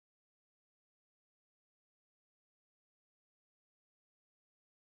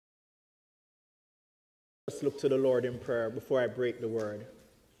just look to the Lord in prayer before I break the word.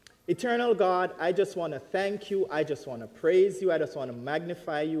 Eternal God, I just want to thank you. I just want to praise you. I just want to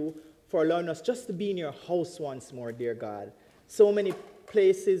magnify you for allowing us just to be in your house once more, dear God. So many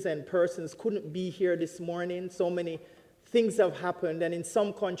places and persons couldn't be here this morning. So many things have happened, and in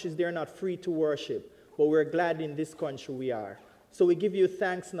some countries they're not free to worship. But we're glad in this country we are. So we give you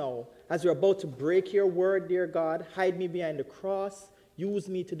thanks now. As we're about to break your word, dear God, hide me behind the cross. Use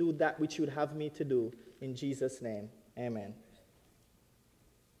me to do that which you'd have me to do. In Jesus' name, amen.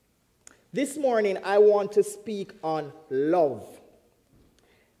 This morning, I want to speak on love.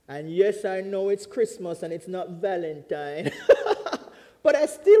 And yes, I know it's Christmas and it's not Valentine. But I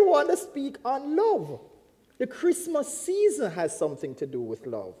still want to speak on love. The Christmas season has something to do with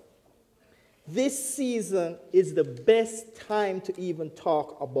love. This season is the best time to even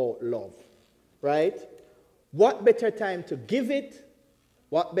talk about love, right? What better time to give it?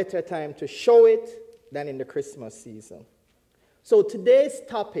 What better time to show it than in the Christmas season? So today's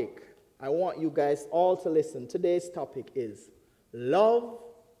topic, I want you guys all to listen. Today's topic is love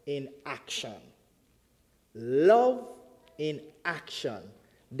in action. Love in action.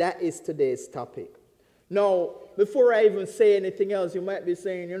 That is today's topic. Now, before I even say anything else, you might be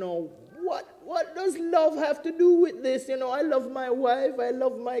saying, what does love have to do with this? I love my wife, I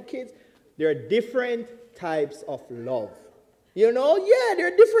love my kids. There are different types of love. There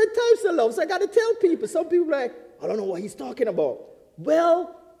are different types of love. So I got to tell people. Some people are like, I don't know what he's talking about.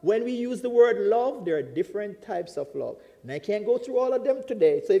 Well, when we use the word love, there are different types of love. And I can't go through all of them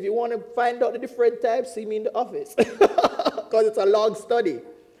today. So if you want to find out the different types, see me in the office. Because it's a long study.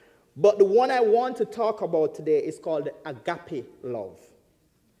 But the one I want to talk about today is called the agape love.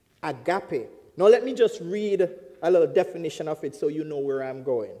 Agape. Now let me just read a little definition of it so you know where I'm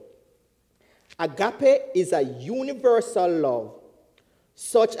going. Agape is a universal love,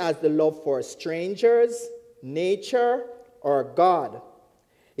 such as the love for strangers, nature, or God.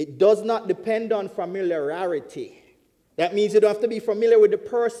 It does not depend on familiarity. That means you don't have to be familiar with the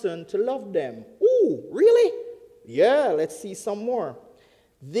person to love them. Ooh, really? Yeah, let's see some more.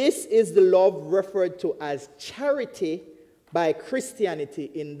 This is the love referred to as charity by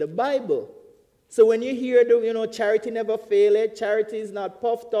Christianity in the Bible. So when you hear the, charity never faileth, charity is not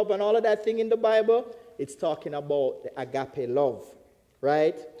puffed up and all of that thing in the Bible, it's talking about the agape love,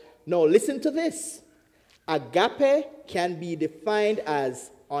 right? Now listen to this. Agape can be defined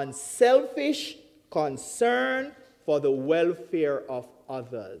as unselfish concern for the welfare of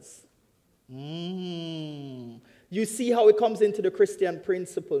others. You see how it comes into the Christian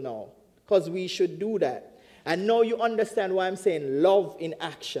principle now? Because we should do that. And now you understand why I'm saying love in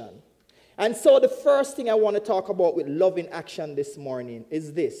action. And so the first thing I want to talk about with love in action this morning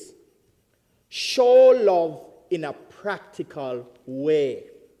is this. Show love in a practical way.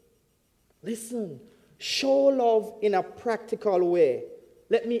 Listen, show love in a practical way.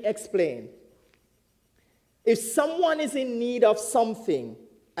 Let me explain. If someone is in need of something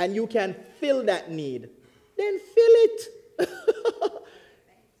and you can fill that need, then fill it.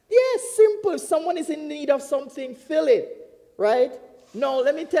 Yeah, simple. If someone is in need of something, fill it, right? Now,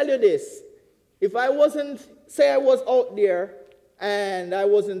 let me tell you this. If I wasn't, say I was out there and I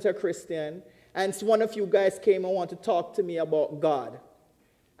wasn't a Christian, and one of you guys came and want to talk to me about God,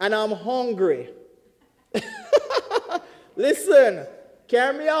 and I'm hungry. Listen,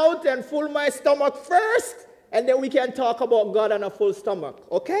 carry me out and fill my stomach first, and then we can talk about God on a full stomach,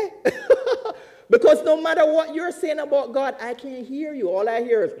 okay? Because no matter what you're saying about God, I can't hear you. All I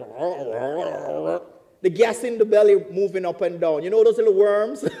hear is the gas in the belly moving up and down. You know those little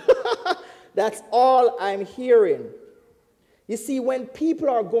worms? That's all I'm hearing. You see, when people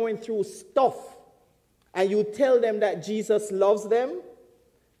are going through stuff and you tell them that Jesus loves them,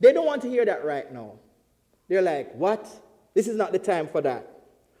 they don't want to hear that right now. They're like, what? This is not the time for that.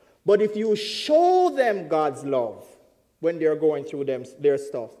 But if you show them God's love when they're going through their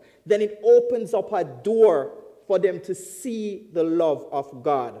stuff, then it opens up a door for them to see the love of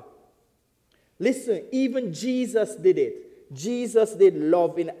God. Listen, even Jesus did it. Jesus did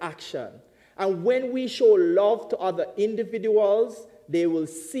love in action. And when we show love to other individuals, they will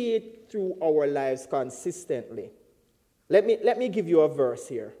see it through our lives consistently. Let me give you a verse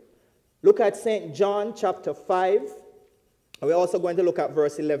here. Look at St. John chapter 5. We're also going to look at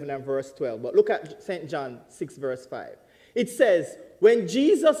verse 11 and verse 12. But look at St. John 6 verse 5. It says, when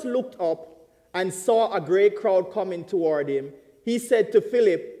Jesus looked up and saw a great crowd coming toward him, he said to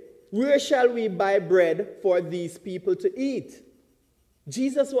Philip, where shall we buy bread for these people to eat?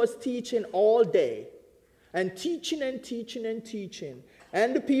 Jesus was teaching all day, and teaching and teaching and teaching.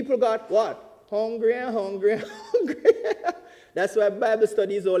 And the people got what? Hungry and hungry and hungry. That's why Bible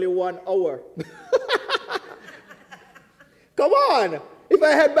study is only 1 hour. Come on. If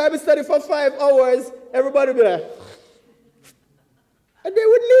I had Bible study for 5 hours, everybody would be like, and they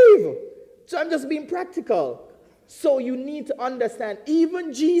would leave. So I'm just being practical. So you need to understand,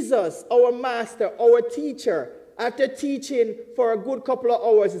 even Jesus, our master, our teacher, after teaching for a good couple of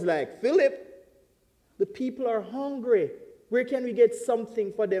hours, is like, Philip, the people are hungry. Where can we get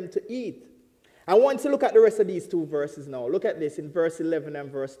something for them to eat? I want to look at the rest of these 2 verses now. Look at this in verse 11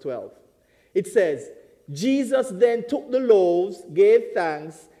 and verse 12. It says, Jesus then took the loaves, gave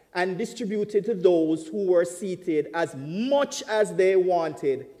thanks, and distributed to those who were seated as much as they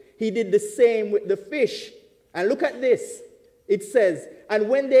wanted. He did the same with the fish. And look at this. It says, and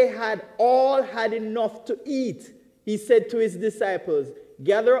when they had all had enough to eat, he said to his disciples,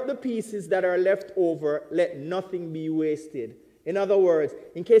 gather up the pieces that are left over, let nothing be wasted. In other words,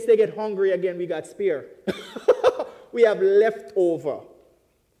 in case they get hungry again, we got spare. We have leftover.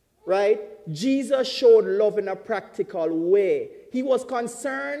 Right? Jesus showed love in a practical way. He was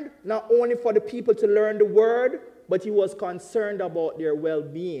concerned not only for the people to learn the word, but he was concerned about their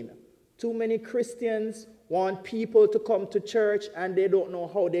well-being. Too many Christians want people to come to church and they don't know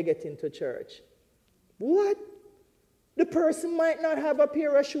how they get into church. What? The person might not have a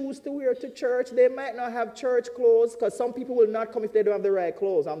pair of shoes to wear to church. They might not have church clothes, because some people will not come if they don't have the right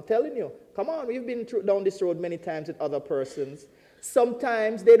clothes. I'm telling you. Come on, we've been down this road many times with other persons.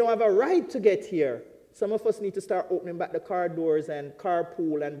 Sometimes they don't have a right to get here. Some of us need to start opening back the car doors and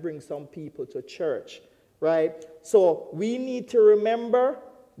carpool and bring some people to church, right? So we need to remember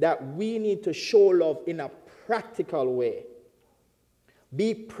that we need to show love in a practical way.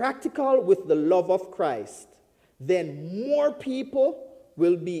 Be practical with the love of Christ. Then more people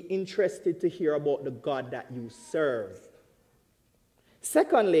will be interested to hear about the God that you serve.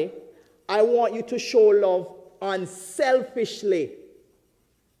 Secondly, I want you to show love unselfishly.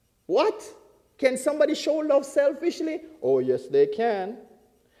 What? Can somebody show love selfishly? Oh, yes, they can.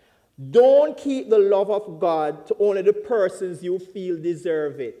 Don't keep the love of God to only the persons you feel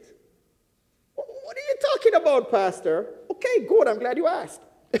deserve it. What are you talking about, Pastor? Okay, good. I'm glad you asked.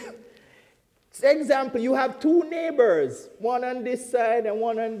 For example, you have 2 neighbors, one on this side and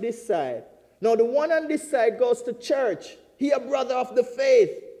one on this side. Now, the one on this side goes to church. He a brother of the faith.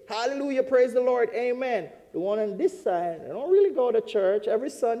 Hallelujah, praise the Lord, amen. The one on this side, they don't really go to church. Every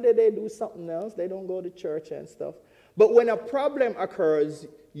Sunday they do something else. They don't go to church and stuff. But when a problem occurs,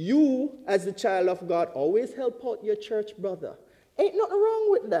 you, as a child of God, always help out your church brother. Ain't nothing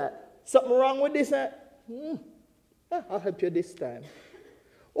wrong with that. Something wrong with this? I'll help you this time.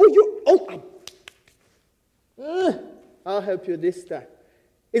 I'll help you this time.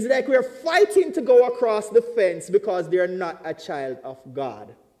 It's like we're fighting to go across the fence because they're not a child of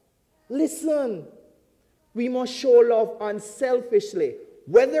God. Listen, we must show love unselfishly.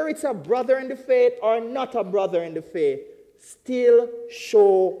 Whether it's a brother in the faith or not a brother in the faith, still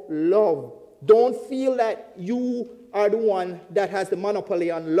show love. Don't feel that you are the one that has the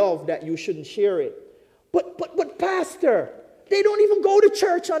monopoly on love, that you shouldn't share it. But Pastor, they don't even go to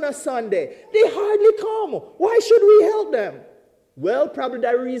church on a Sunday. They hardly come. Why should we help them? Well, probably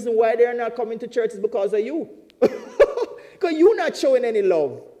the reason why they're not coming to church is because of you. Because you're not showing any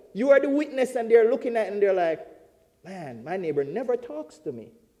love. You are the witness, and they're looking at it and they're like, man, my neighbor never talks to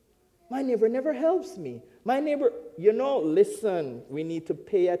me. My neighbor never helps me. My neighbor, listen, we need to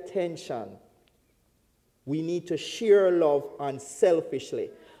pay attention. We need to share love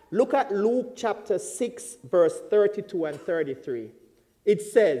unselfishly. Look at Luke chapter 6, verse 32 and 33. It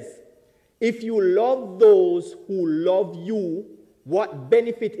says, if you love those who love you, what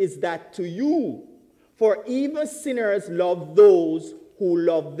benefit is that to you? For even sinners love those who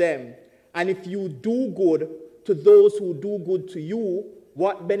love them. And if you do good to those who do good to you,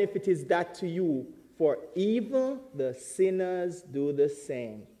 what benefit is that to you? For even the sinners do the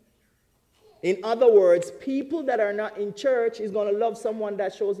same. In other words, people that are not in church is going to love someone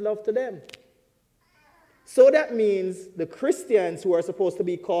that shows love to them. So that means the Christians who are supposed to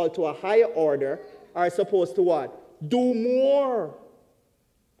be called to a higher order are supposed to what? Do more.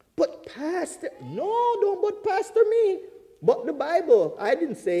 But Pastor, no, don't but Pastor me. But the Bible, I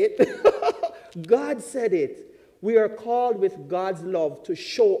didn't say it. God said it. We are called with God's love to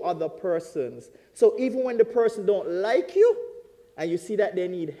show other persons. So even when the person don't like you and you see that they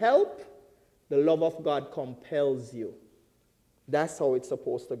need help, the love of God compels you. That's how it's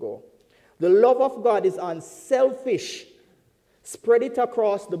supposed to go. The love of God is unselfish. Spread it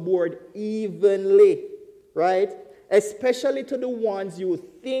across the board evenly, right? Especially to the ones you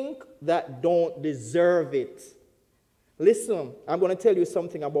think that don't deserve it. Listen, I'm going to tell you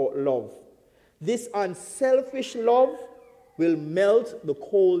something about love. This unselfish love will melt the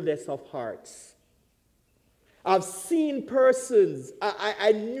coldest of hearts. I've seen persons.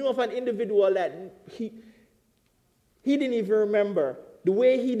 I knew of an individual that he didn't even remember. The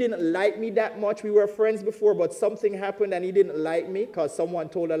way he didn't like me that much, we were friends before, but something happened and he didn't like me because someone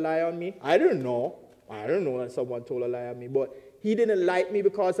told a lie on me. I don't know that someone told a lie on me, but he didn't like me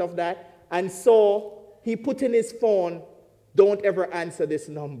because of that. And so he put in his phone, don't ever answer this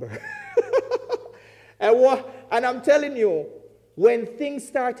number. And I'm telling you, when things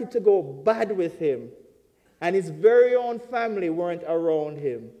started to go bad with him, and his very own family weren't around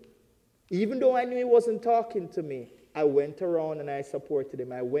him, even though I knew he wasn't talking to me, I went around and I supported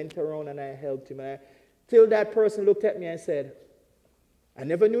him. I went around and I helped him. Till that person looked at me and said, I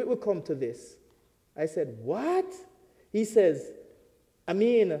never knew it would come to this. I said, what? He says, I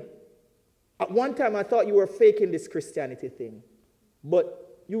mean, at one time I thought you were faking this Christianity thing.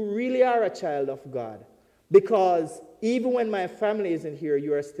 But you really are a child of God. Because even when my family isn't here,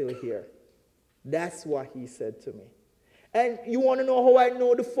 you are still here. That's what he said to me. And you want to know how I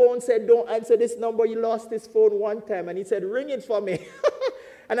know? The phone said, don't answer this number. You lost this phone one time. And he said, ring it for me.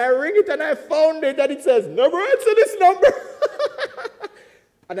 And I ring it and I found it. And it says, never answer this number.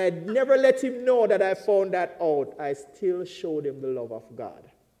 And I never let him know that I found that out. I still showed him the love of God.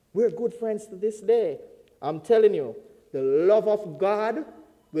 We're good friends to this day. I'm telling you, the love of God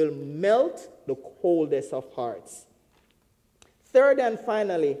will melt the coldest of hearts. Third and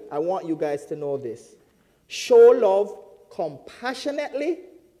finally, I want you guys to know this. Show love compassionately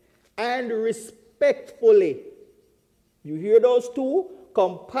and respectfully. You hear those two?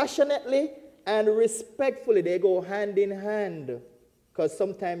 Compassionately and respectfully. They go hand in hand. Because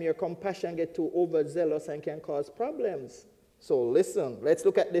sometimes your compassion gets too overzealous and can cause problems. So listen, let's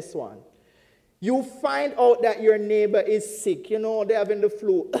look at this one. You find out that your neighbor is sick. You know, they're having the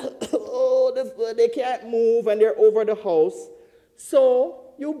flu. Oh, they can't move and they're over the house.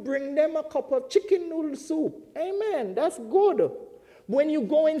 So you bring them a cup of chicken noodle soup. Amen. That's good. When you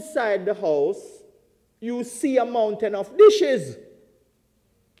go inside the house, you see a mountain of dishes.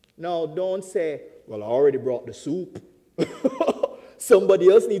 Now, don't say, well, I already brought the soup. Somebody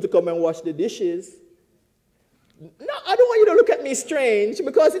else needs to come and wash the dishes. No, I don't want you to look at me strange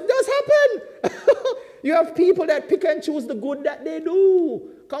because it does happen. You have people that pick and choose the good that they do.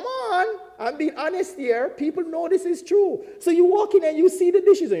 Come on, I'm being honest here. People know this is true. So you walk in and you see the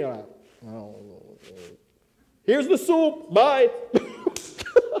dishes and you're like, oh, here's the soup, bye.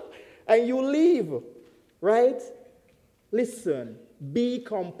 And you leave, right? Listen, be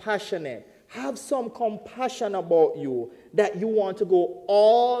compassionate. Have some compassion about you that you want to go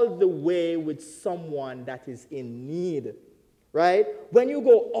all the way with someone that is in need, right? When you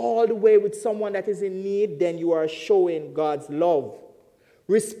go all the way with someone that is in need, then you are showing God's love.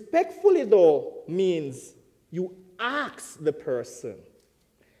 Respectfully, though, means you ask the person,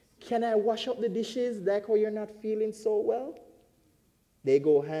 can I wash up the dishes like how you're not feeling so well? They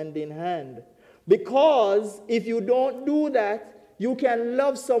go hand in hand. Because if you don't do that, you can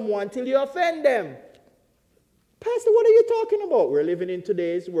love someone till you offend them. Pastor, what are you talking about? We're living in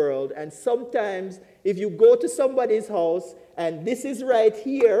today's world, and sometimes if you go to somebody's house and this is right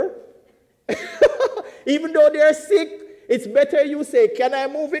here, even though they're sick, it's better you say, can I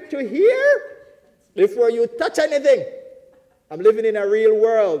move it to here? Before you touch anything. I'm living in a real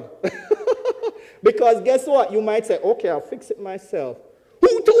world. Because guess what? You might say, okay, I'll fix it myself. Who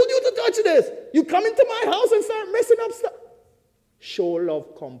told you to touch this? You come into my house and start messing up stuff. Show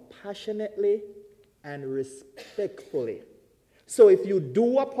love compassionately and respectfully. So if you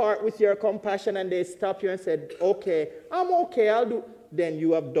do a part with your compassion and they stop you and said, okay, I'm okay, I'll do, then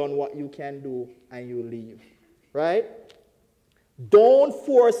you have done what you can do and you leave, right? Don't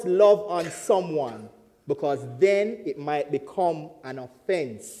force love on someone because then it might become an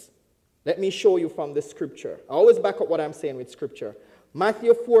offense. Let me show you from the scripture. I always back up what I'm saying with scripture.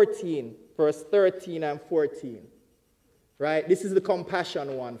 Matthew 14, verse 13 and 14. Right? This is the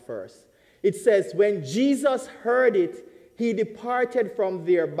compassion one first. It says, when Jesus heard it, he departed from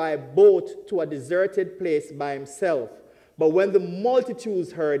there by boat to a deserted place by himself. But when the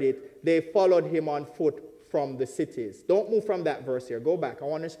multitudes heard it, they followed him on foot from the cities. Don't move from that verse here. Go back. I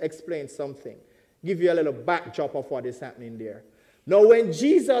want to explain something. Give you a little backdrop of what is happening there. Now, when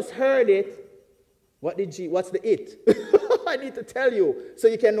Jesus heard it, what's the it? I need to tell you so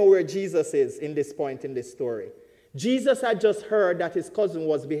you can know where Jesus is in this point in this story. Jesus had just heard that his cousin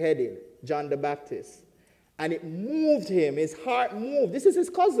was beheaded, John the Baptist. And it moved him. His heart moved. This is his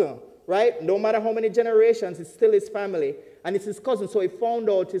cousin, right? No matter how many generations, it's still his family. And it's his cousin. So he found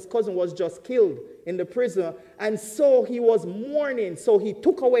out his cousin was just killed in the prison. And so he was mourning. So he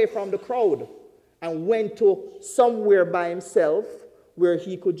took away from the crowd and went to somewhere by himself where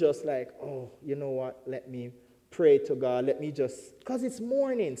he could just like, oh, you know what? Let me pray to God, let me just, because it's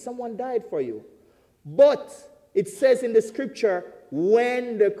morning, someone died for you. But it says in the scripture,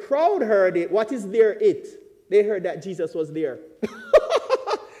 when the crowd heard it, what is their it? They heard that Jesus was there.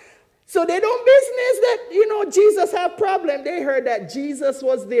 So they don't business that, Jesus had problem. They heard that Jesus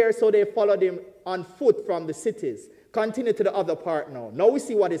was there, so they followed him on foot from the cities. Continue to the other part now. Now we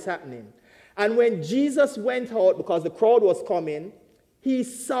see what is happening. And when Jesus went out, because the crowd was coming, he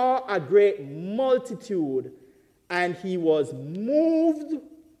saw a great multitude, and he was moved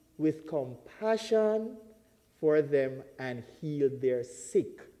with compassion for them and healed their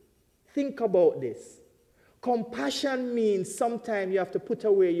sick. Think about this. Compassion means sometimes you have to put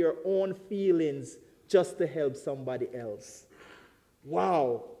away your own feelings just to help somebody else.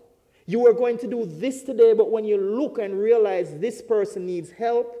 Wow. You were going to do this today, but when you look and realize this person needs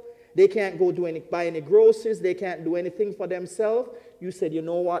help, they can't go buy any groceries, they can't do anything for themselves, you said, you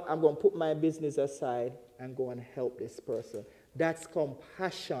know what, I'm going to put my business aside and go and help this person. That's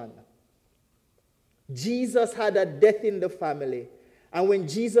compassion. Jesus had a death in the family. And when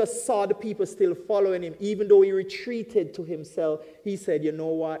Jesus saw the people still following him, even though he retreated to himself, he said, you know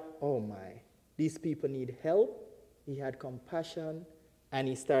what? Oh my, these people need help. He had compassion, and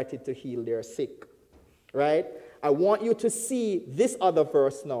he started to heal their sick. Right? I want you to see this other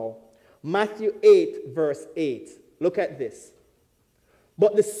verse now. Matthew 8, verse 8. Look at this.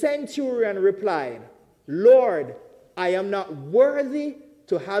 But the centurion replied, Lord, I am not worthy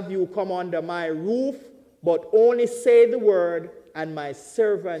to have you come under my roof, but only say the word, and my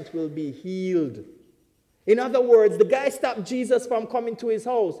servant will be healed. In other words, the guy stopped Jesus from coming to his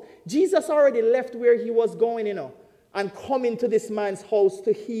house. Jesus already left where he was going, and coming to this man's house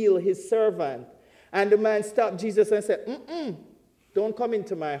to heal his servant. And the man stopped Jesus and said, don't come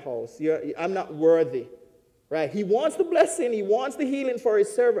into my house. I'm not worthy. Right? He wants the blessing. He wants the healing for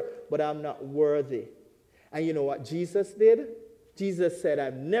his servant, but I'm not worthy. And you know what Jesus did? Jesus said,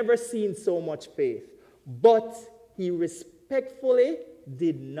 I've never seen so much faith. But he respectfully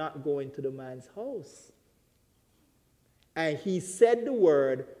did not go into the man's house. And he said the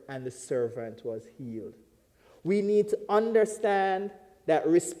word, and the servant was healed. We need to understand that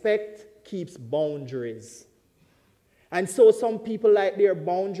respect keeps boundaries. And so some people like their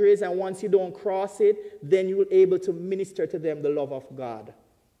boundaries, and once you don't cross it, then you're able to minister to them the love of God.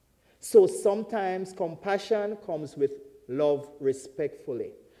 So sometimes compassion comes with love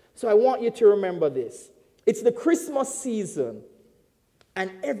respectfully. So I want you to remember this. It's the Christmas season,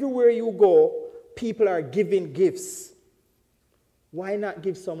 and everywhere you go, people are giving gifts. Why not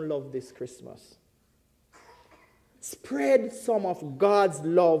give some love this Christmas? Spread some of God's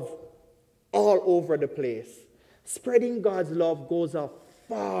love all over the place. Spreading God's love goes a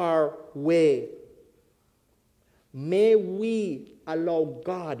far way. May we allow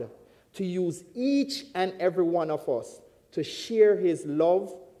God to use each and every one of us to share his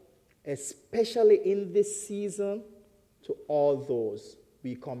love, especially in this season, to all those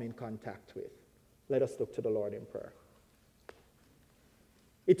we come in contact with. Let us look to the Lord in prayer.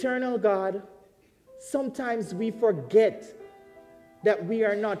 Eternal God, sometimes we forget that we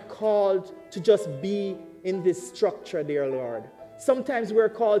are not called to just be in this structure, dear Lord. Sometimes we're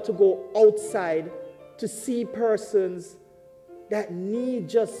called to go outside to see persons that need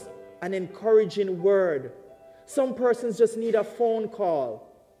just an encouraging word. Some persons just need a phone call.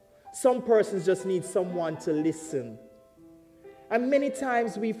 Some persons just need someone to listen. And many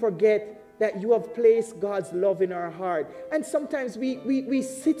times we forget that you have placed God's love in our heart. And sometimes we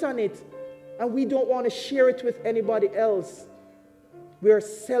sit on it and we don't want to share it with anybody else. We are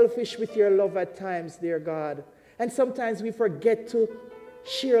selfish with your love at times, dear God. And sometimes we forget to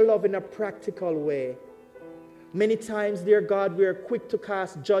share love in a practical way. Many times, dear God, we are quick to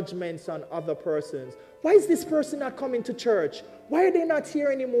cast judgments on other persons. Why is this person not coming to church? Why are they not here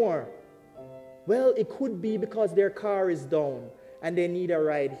anymore? Well, it could be because their car is down and they need a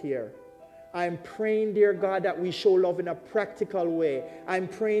ride here. I'm praying, dear God, that we show love in a practical way. I'm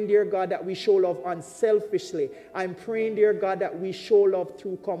praying, dear God, that we show love unselfishly. I'm praying, dear God, that we show love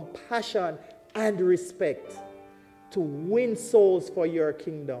through compassion and respect to win souls for your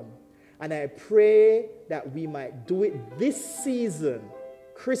kingdom. And I pray that we might do it this season,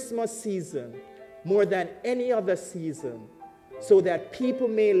 Christmas season, more than any other season, so that people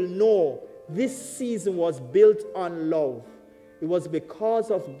may know this season was built on love. It was because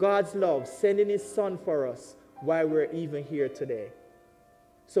of God's love sending his son for us while we're even here today.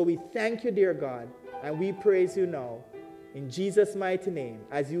 So we thank you, dear God, and we praise you now in Jesus' mighty name,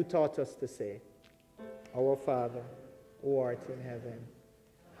 as you taught us to say. Our Father, who art in heaven,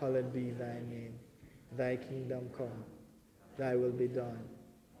 hallowed be thy name. Thy kingdom come, thy will be done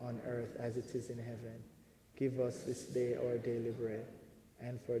on earth as it is in heaven. Give us this day our daily bread,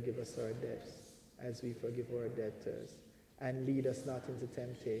 and forgive us our debts, as we forgive our debtors. And lead us not into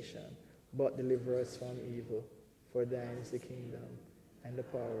temptation, but deliver us from evil. For thine is the kingdom, and the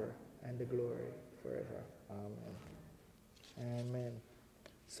power, and the glory, forever. Amen. Amen.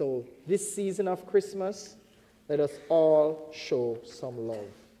 So, this season of Christmas, let us all show some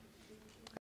love.